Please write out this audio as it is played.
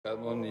Good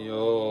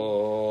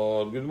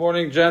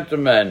morning,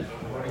 gentlemen.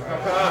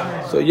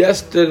 So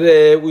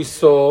yesterday we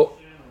saw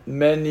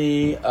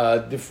many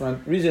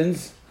different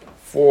reasons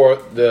for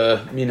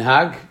the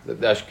minhag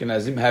that the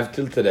Ashkenazim have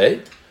till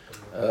today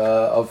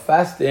of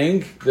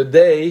fasting the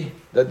day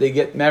that they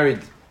get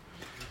married.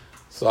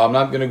 So I'm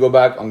not going to go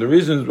back on the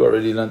reasons. We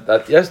already learned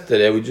that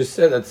yesterday. We just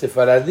said that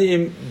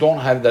Sephardim don't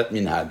have that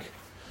minhag.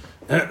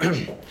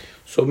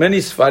 So many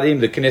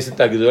Sfarim, the Knesset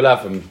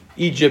HaGedolah from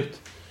Egypt,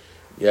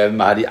 you have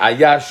Mahdi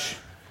Ayash,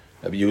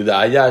 Rabbi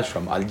Yehuda Ayash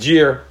from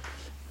Algiers.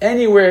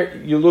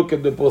 Anywhere you look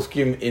at the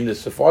poskim in the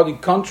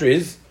Sephardic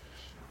countries,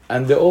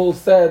 and they all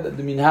said that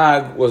the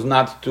minhag was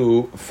not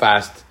to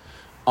fast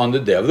on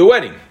the day of the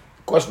wedding.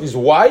 The question is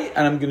why,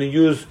 and I'm going to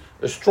use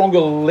a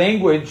stronger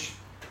language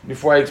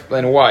before I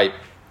explain why.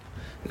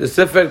 The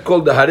sefer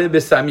called the Hareh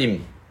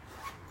Besamim.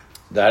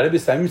 The Hareh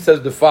Besamim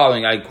says the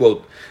following, I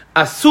quote,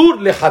 Asur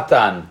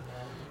lechatan,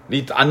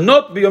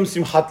 lit'anot b'yom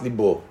simchat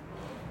libo.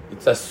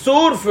 It's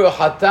asur for a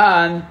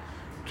hatan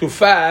to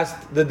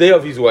fast the day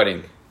of his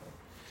wedding.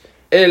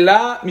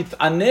 Ela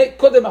mit'aneh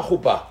kodem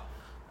hachuppah.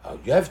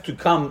 You have to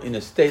come in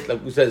a state,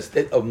 like we said, a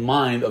state of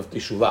mind of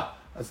teshuvah.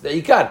 That's the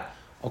ikar.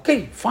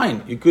 Okay,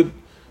 fine. You could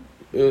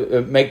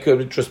make a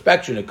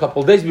retrospection a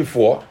couple days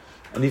before,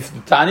 and if the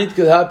Tanit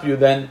could help you,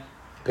 then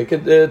pick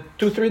it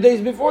 2-3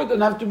 days before. It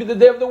doesn't have to be the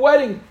day of the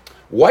wedding.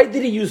 Why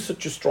did he use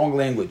such a strong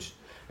language?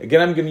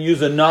 Again, I'm going to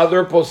use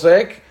another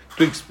posek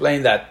to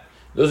explain that.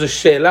 There's a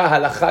she'ela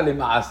halacha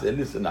lema'aseh.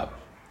 Listen up.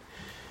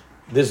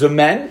 There's a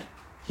man,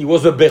 he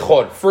was a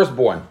bechor,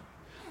 firstborn.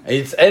 And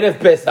it's Erev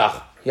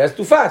Pesach. He has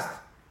to fast.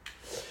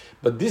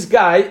 But this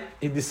guy,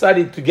 he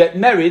decided to get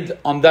married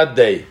on that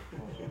day.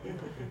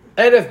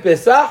 Erev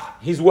Pesach,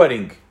 his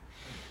wedding.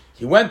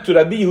 He went to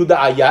Rabbi Yehuda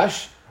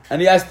Ayash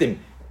and he asked him,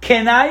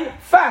 can I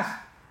fast?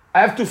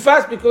 I have to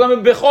fast because I'm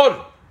a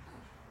bechor.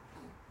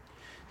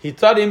 He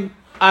told him,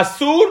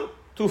 asur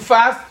to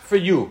fast for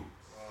you.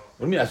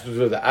 What do you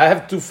mean? I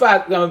have to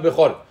fast because I'm a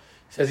bechor.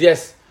 He says,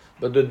 yes,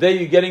 but the day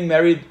you're getting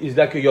married is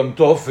like a Yom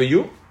Tov for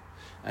you.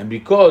 And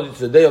because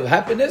it's a day of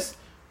happiness,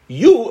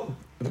 you,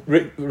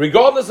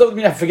 regardless of the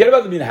minhag, forget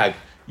about the minhag,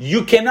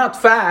 you cannot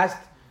fast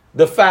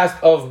the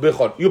fast of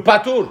bechor. You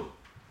patur.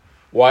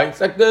 Why? It's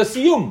like the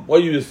siyum. Why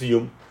do you do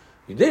siyum?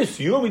 You do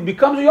siyum, it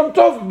becomes a Yom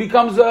Tov. It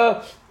becomes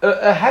a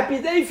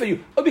happy day for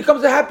you. It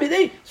becomes a happy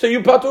day. So you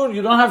patur,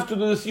 you don't have to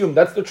do the siyum.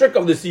 That's the trick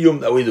of the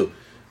siyum that we do.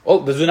 Oh,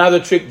 there's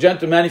another trick,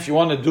 gentlemen, if you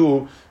want to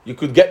do, you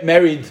could get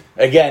married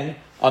again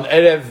on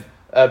Erev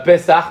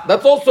Pesach.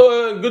 That's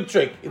also a good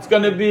trick. It's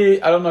going to be,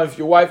 I don't know if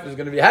your wife is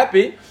going to be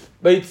happy,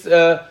 but it's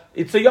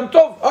a Yom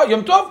Tov. Oh,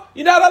 Yom Tov,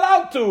 you're not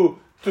allowed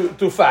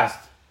to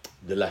fast.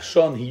 The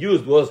Lashon he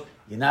used was,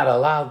 you're not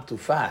allowed to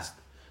fast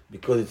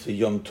because it's a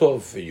Yom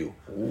Tov for you.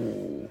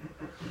 Ooh.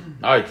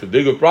 All right, it's a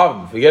bigger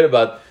problem. Forget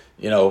about,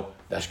 the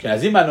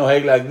Ashkenazim are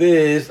noheg like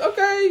this.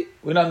 Okay,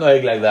 we're not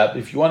noheg like that.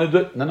 If you want to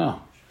do it,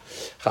 no.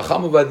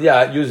 Chacham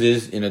Ovadia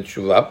uses in a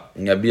tshuva,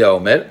 in Yabia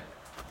Omer,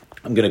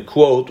 I'm going to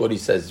quote what he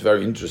says, it's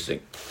very interesting.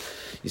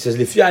 He says,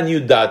 Lifi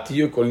ani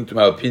dati, according to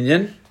my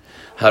opinion,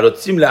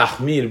 harotzim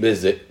le'achmir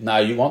beze. Now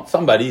you want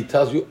somebody, he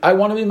tells you, I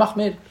want to be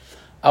machmir.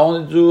 I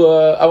want to do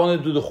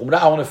the chumrah,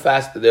 I want to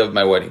fast the day of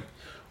my wedding.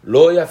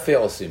 Lo yafe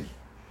osim.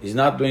 He's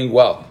not doing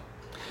well.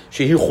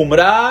 Shehi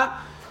chumrah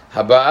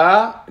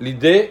haba'a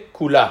lidei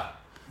kula.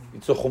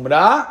 It's a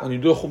chumrah. When you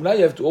do a chumrah,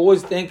 you have to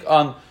always think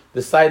on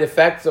the side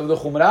effects of the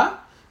chumrah.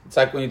 It's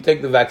like when you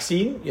take the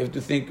vaccine, you have to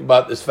think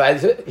about this.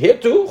 Here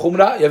too,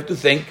 chumrah, you have to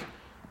think,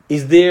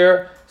 is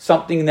there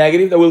something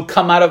negative that will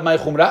come out of my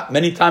chumrah?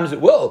 Many times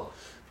it will.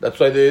 That's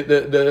why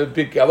the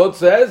Pirkei Avot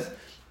says,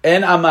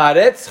 En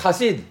amaretz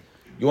chasid.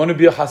 You want to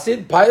be a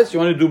chasid, pious, you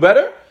want to do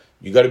better?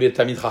 You got to be a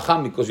tamid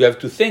chacham because you have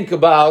to think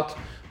about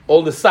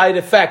all the side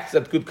effects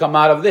that could come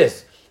out of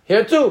this.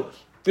 Here too,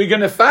 if you're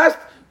going to fast,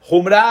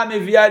 chumrah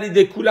meviya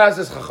lidei kula,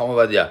 says Chacham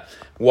Ovadia.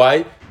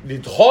 Why?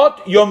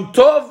 Lidchot yom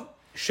tov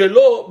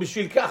shelo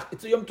b'shvil kach.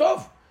 It's a Yom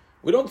Tov.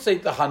 We don't say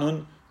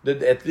Tahanun,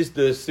 that at least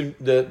the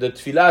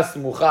tefillah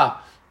smucha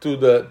to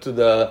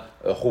the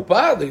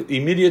chuppah, the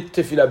immediate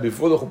tefillah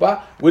before the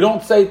chuppah. We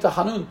don't say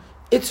Tahanun.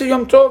 It's a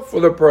Yom Tov for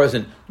the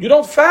person. You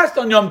don't fast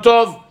on Yom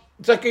Tov.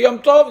 It's like a Yom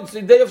Tov. It's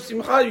a day of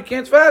simcha. You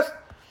can't fast.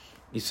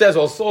 He says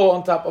also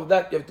on top of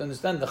that, you have to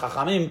understand the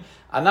Chachamim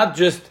are not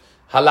just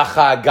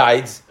halacha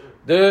guides.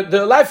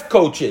 The life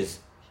coaches.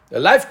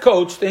 The life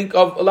coach think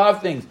of a lot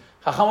of things.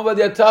 Chacham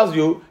Ovadia tells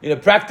you, in a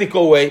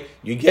practical way,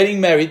 you're getting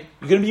married,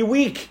 you're going to be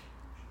weak.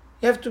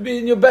 You have to be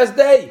in your best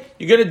day.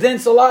 You're going to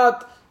dance a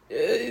lot.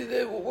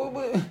 You're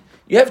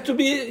going to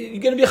be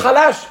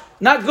chalash.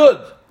 Not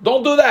good.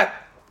 Don't do that.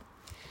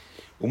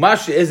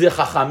 Umash eze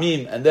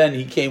chachamim, and then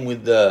he came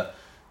with the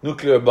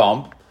nuclear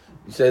bomb.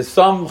 He says,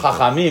 some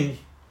chachamim,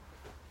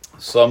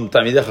 some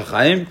talmidei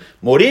chachamim,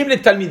 morim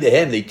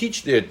letalmidehem, they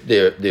teach their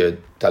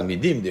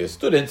talmidim, their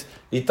students,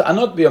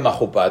 lit'anot b'yom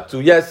ha'chuppah,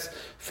 to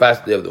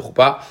fast day of the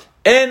chuppah.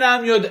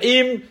 Enam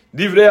yod'im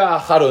divrei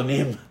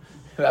ha'acharonim,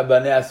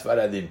 rabbanei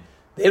Sfaradim.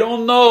 They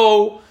don't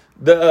know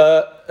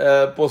the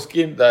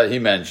poskim that he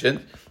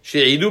mentioned.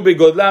 she'idu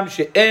begodlam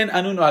she'en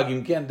anu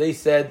nohagim ken. They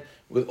said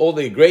with all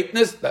the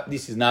greatness that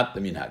this is not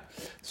the minhag.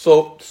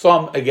 So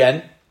some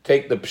again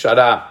take the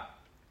pshara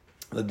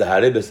that the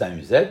Harei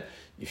Besamim said.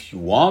 If you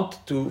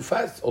want to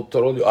fast, or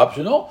totally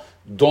optional,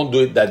 don't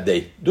do it that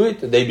day. Do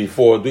it the day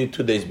before. Do it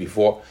 2 days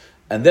before,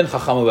 and then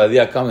Chacham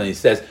Ovadia comes and he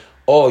says,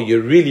 "Oh,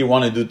 you really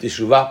want to do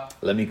teshuvah?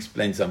 Let me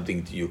explain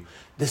something to you.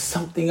 There's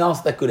something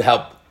else that could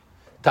help.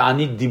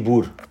 Ta'anit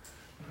dibur.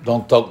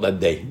 Don't talk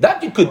that day.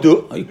 That you could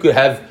do. You could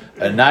have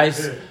a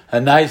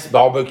nice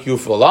barbecue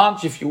for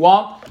lunch if you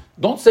want.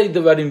 Don't say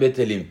devarim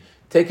betelim.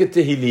 Take a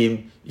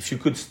tehillim. If you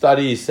could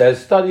study, he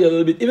says, study a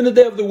little bit. Even the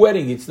day of the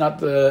wedding, it's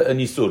not an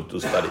isur to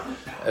study.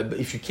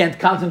 If you can't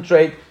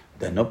concentrate,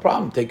 then no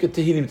problem. Take a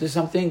tehillim. Do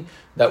something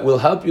that will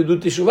help you do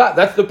teshuvah.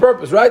 That's the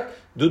purpose, right?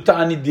 Do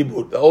ta'anit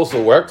dibur. That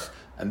also works.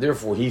 And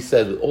therefore, he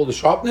says with all the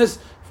sharpness,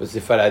 for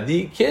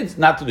Sephardi kids,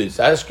 not to do it.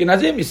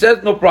 Ashkenazim, he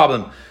says, no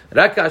problem.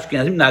 Rak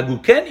Ashkenazim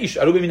nagu ken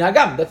isharu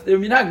b'minhagam. That's their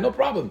minhag, no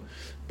problem.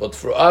 But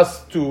for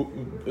us to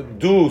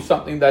do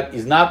something that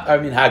is not our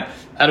minhag,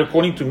 and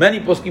according to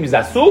many poskim is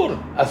asur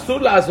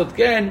la'asot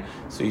ken.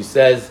 So he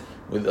says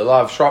with a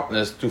lot of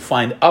sharpness to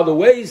find other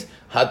ways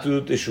how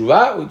to do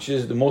teshuvah, which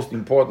is the most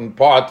important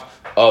part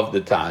of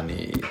the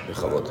ta'anit.